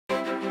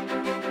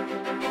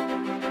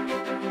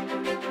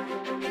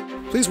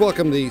Please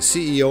welcome the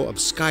CEO of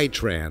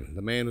Skytran,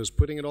 the man who's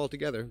putting it all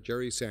together,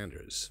 Jerry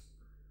Sanders.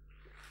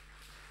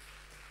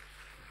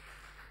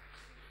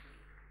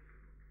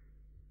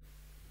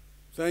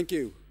 Thank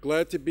you.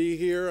 Glad to be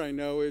here. I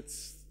know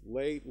it's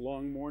late,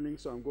 long morning,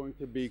 so I'm going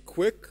to be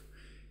quick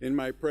in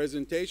my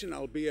presentation.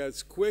 I'll be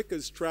as quick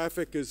as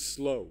traffic is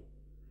slow.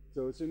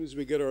 So as soon as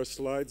we get our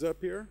slides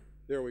up here,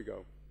 there we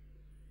go.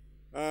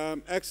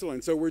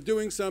 Excellent. So we're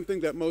doing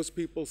something that most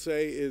people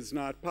say is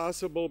not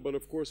possible, but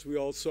of course we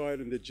all saw it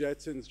in the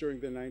Jetsons during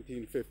the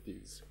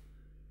 1950s.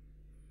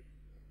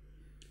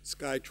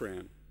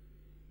 Skytran.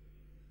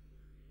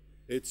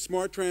 It's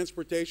smart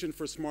transportation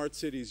for smart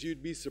cities.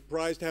 You'd be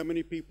surprised how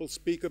many people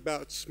speak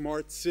about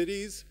smart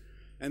cities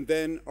and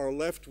then are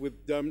left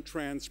with dumb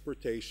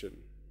transportation.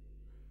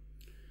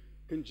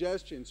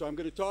 Congestion. So I'm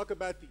going to talk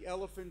about the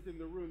elephant in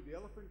the room. The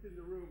elephant in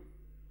the room,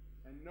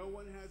 and no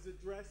one has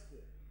addressed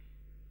it.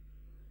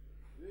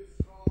 This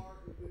car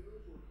is an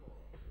Uber car.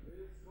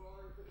 This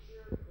car is a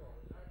shared car.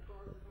 That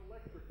car is an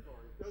electric car.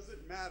 It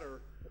doesn't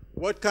matter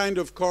what kind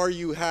of car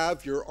you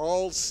have, you're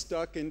all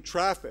stuck in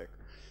traffic.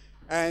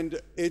 And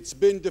it's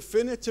been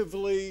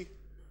definitively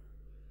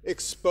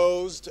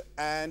exposed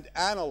and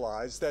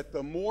analyzed that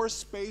the more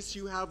space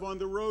you have on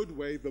the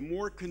roadway, the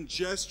more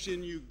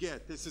congestion you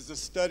get. This is a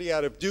study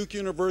out of Duke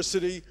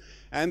University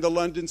and the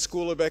London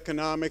School of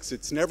Economics.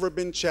 It's never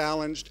been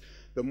challenged.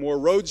 The more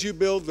roads you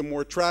build, the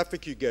more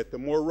traffic you get. The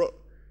more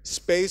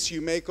space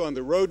you make on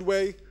the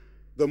roadway,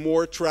 the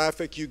more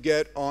traffic you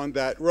get on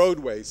that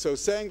roadway. So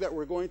saying that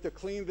we're going to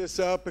clean this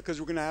up because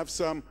we're going to have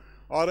some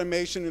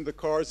automation in the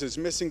cars is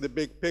missing the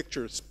big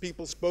picture.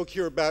 People spoke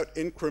here about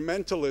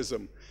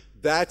incrementalism.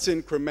 That's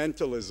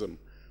incrementalism.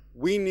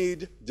 We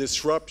need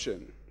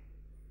disruption.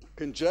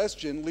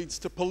 Congestion leads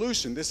to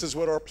pollution. This is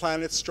what our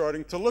planet's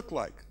starting to look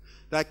like.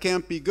 That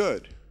can't be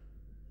good.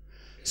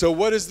 So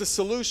what is the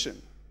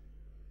solution?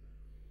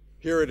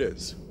 Here it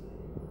is.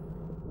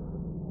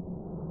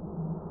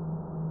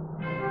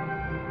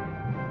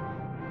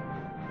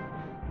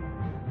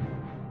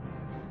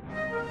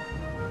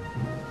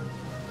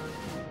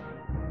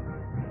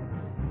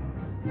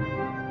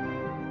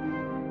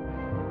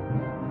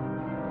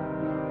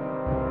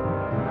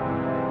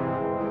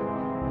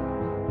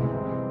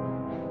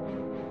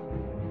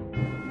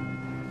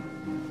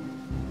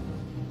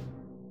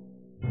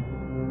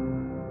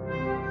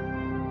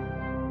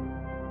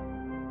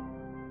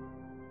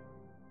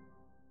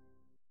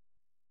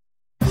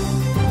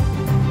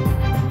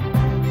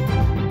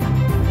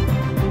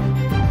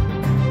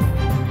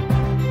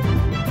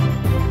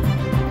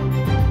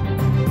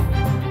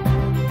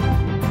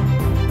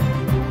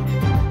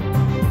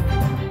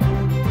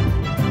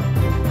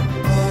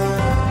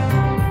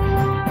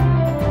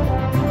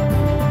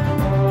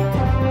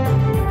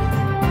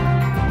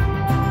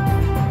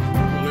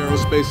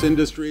 Space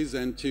Industries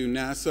and to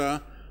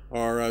NASA,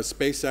 our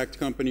Space Act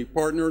company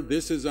partner.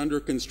 This is under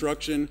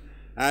construction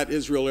at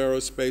Israel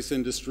Aerospace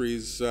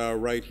Industries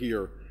right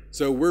here.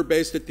 So we're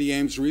based at the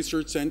Ames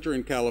Research Center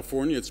in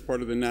California. It's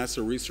part of the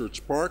NASA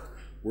Research Park.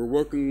 We're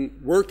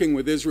working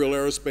with Israel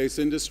Aerospace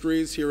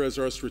Industries here as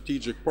our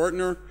strategic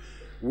partner.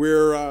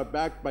 We're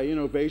backed by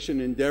Innovation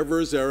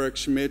Endeavors, Eric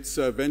Schmidt's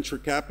venture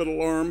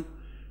capital arm.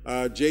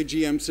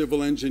 JGM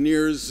Civil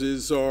Engineers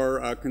is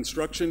our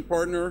construction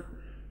partner.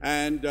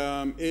 And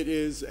it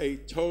is a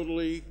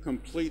totally,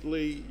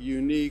 completely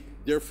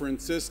unique,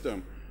 different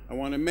system. I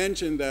want to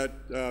mention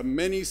that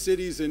many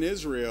cities in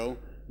Israel,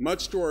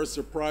 much to our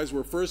surprise,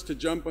 were first to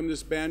jump on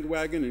this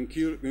bandwagon,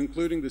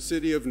 including the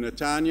city of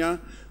Netanya,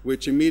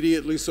 which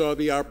immediately saw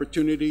the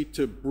opportunity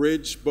to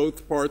bridge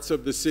both parts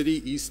of the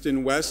city, east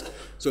and west,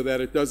 so that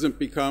it doesn't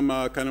become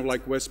kind of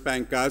like West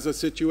Bank Gaza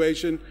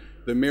situation.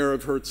 The mayor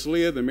of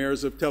Herzliya, the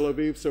mayors of Tel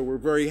Aviv, so we're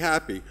very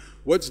happy.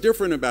 What's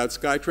different about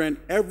Skytran?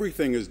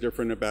 Everything is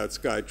different about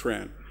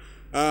Skytran.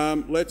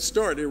 Let's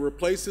start. It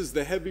replaces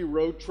the heavy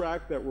road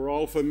track that we're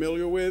all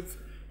familiar with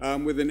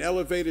an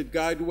elevated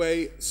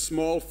guideway,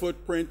 small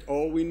footprint.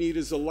 All we need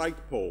is a light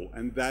pole,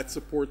 and that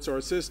supports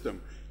our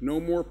system. No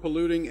more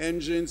polluting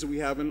engines. We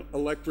have an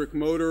electric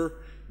motor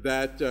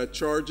that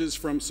charges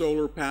from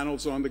solar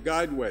panels on the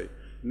guideway.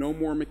 No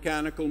more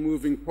mechanical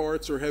moving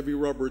parts or heavy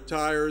rubber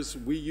tires.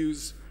 We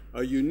use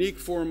a unique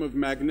form of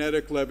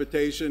magnetic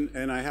levitation,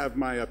 and I have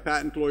my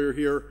patent lawyer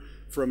here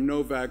from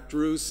Novak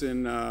Druce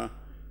in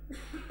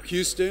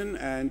Houston,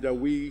 and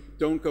we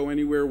don't go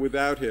anywhere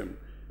without him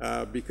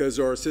because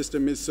our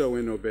system is so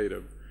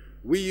innovative.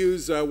 We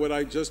use what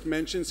I just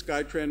mentioned,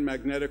 Skytran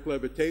magnetic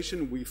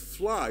levitation. We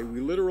fly, we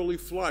literally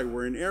fly.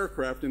 We're an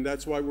aircraft, and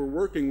that's why we're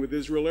working with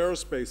Israel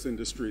Aerospace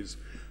Industries.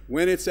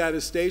 When it's at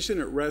a station,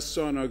 it rests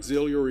on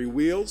auxiliary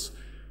wheels.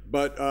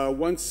 But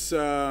once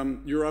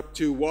you're up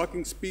to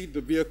walking speed,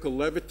 the vehicle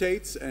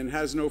levitates and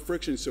has no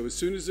friction. So as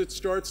soon as it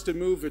starts to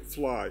move, it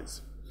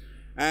flies.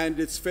 And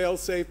it's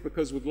fail-safe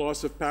because with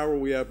loss of power,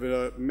 we have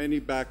many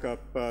backup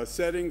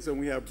settings,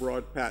 and we have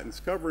broad patents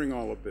covering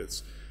all of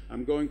this.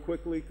 I'm going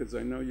quickly because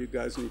I know you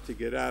guys need to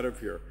get out of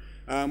here.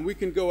 We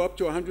can go up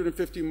to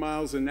 150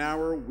 miles an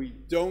hour. We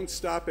don't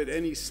stop at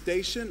any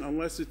station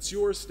unless it's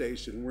your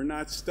station. We're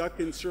not stuck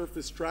in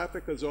surface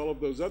traffic as all of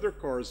those other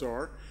cars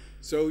are.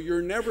 So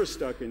you're never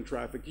stuck in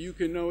traffic. You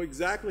can know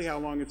exactly how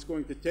long it's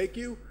going to take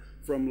you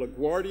from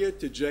LaGuardia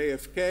to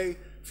JFK,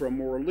 from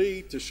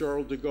Orly to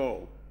Charles de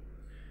Gaulle.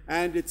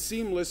 And it's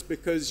seamless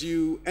because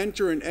you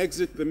enter and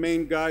exit the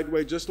main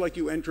guideway just like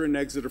you enter and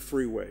exit a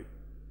freeway.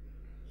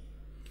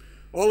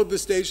 All of the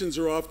stations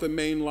are off the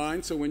main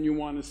line, so when you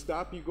want to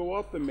stop, you go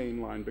off the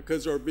main line.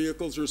 Because our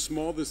vehicles are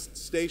small, the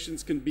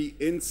stations can be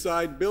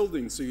inside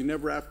buildings, so you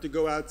never have to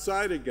go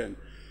outside again.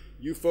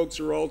 You folks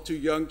are all too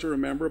young to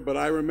remember, but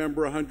I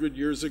remember 100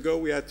 years ago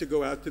we had to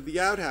go out to the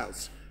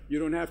outhouse. You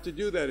don't have to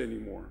do that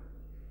anymore.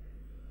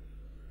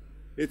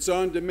 It's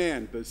on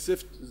demand.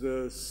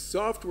 The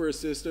software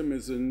system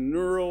is a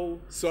neural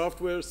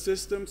software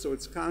system, so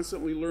it's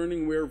constantly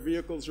learning where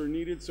vehicles are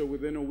needed, so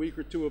within a week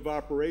or two of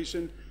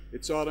operation,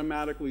 it's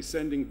automatically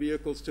sending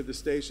vehicles to the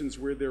stations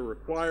where they're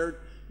required.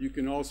 You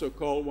can also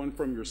call one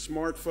from your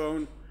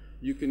smartphone.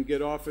 You can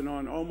get off and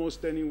on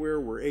almost anywhere.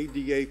 We're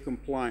ADA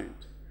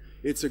compliant.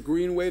 It's a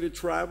green way to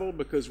travel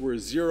because we're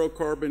zero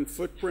carbon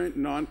footprint,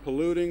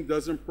 non-polluting,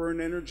 doesn't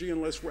burn energy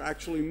unless we're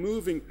actually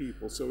moving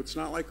people. So it's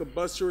not like a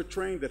bus or a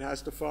train that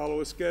has to follow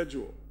a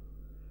schedule.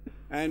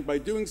 And by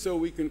doing so,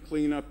 we can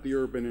clean up the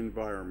urban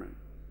environment.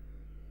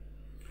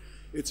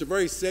 It's a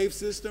very safe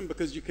system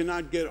because you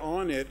cannot get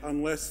on it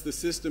unless the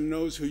system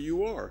knows who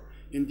you are.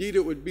 Indeed,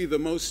 it would be the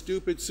most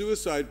stupid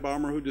suicide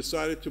bomber who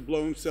decided to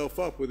blow himself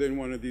up within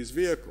one of these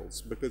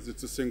vehicles because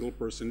it's a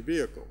single-person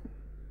vehicle.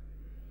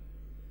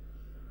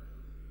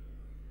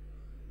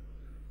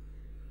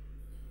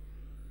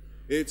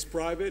 It's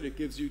private. It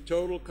gives you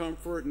total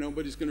comfort.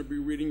 Nobody's going to be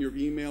reading your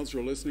emails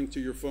or listening to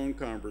your phone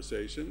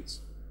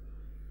conversations.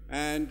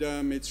 And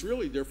it's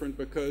really different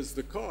because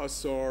the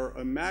costs are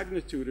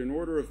an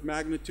order of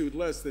magnitude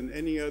less than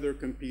any other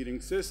competing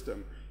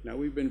system. Now,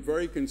 we've been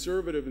very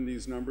conservative in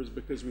these numbers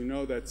because we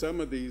know that some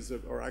of these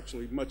are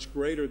actually much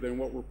greater than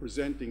what we're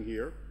presenting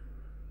here.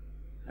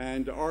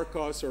 And our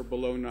costs are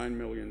below $9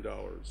 million.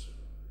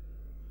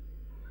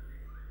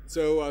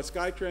 So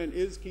SkyTran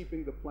is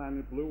keeping the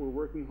planet blue. We're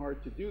working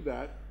hard to do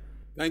that.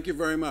 Thank you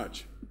very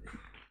much.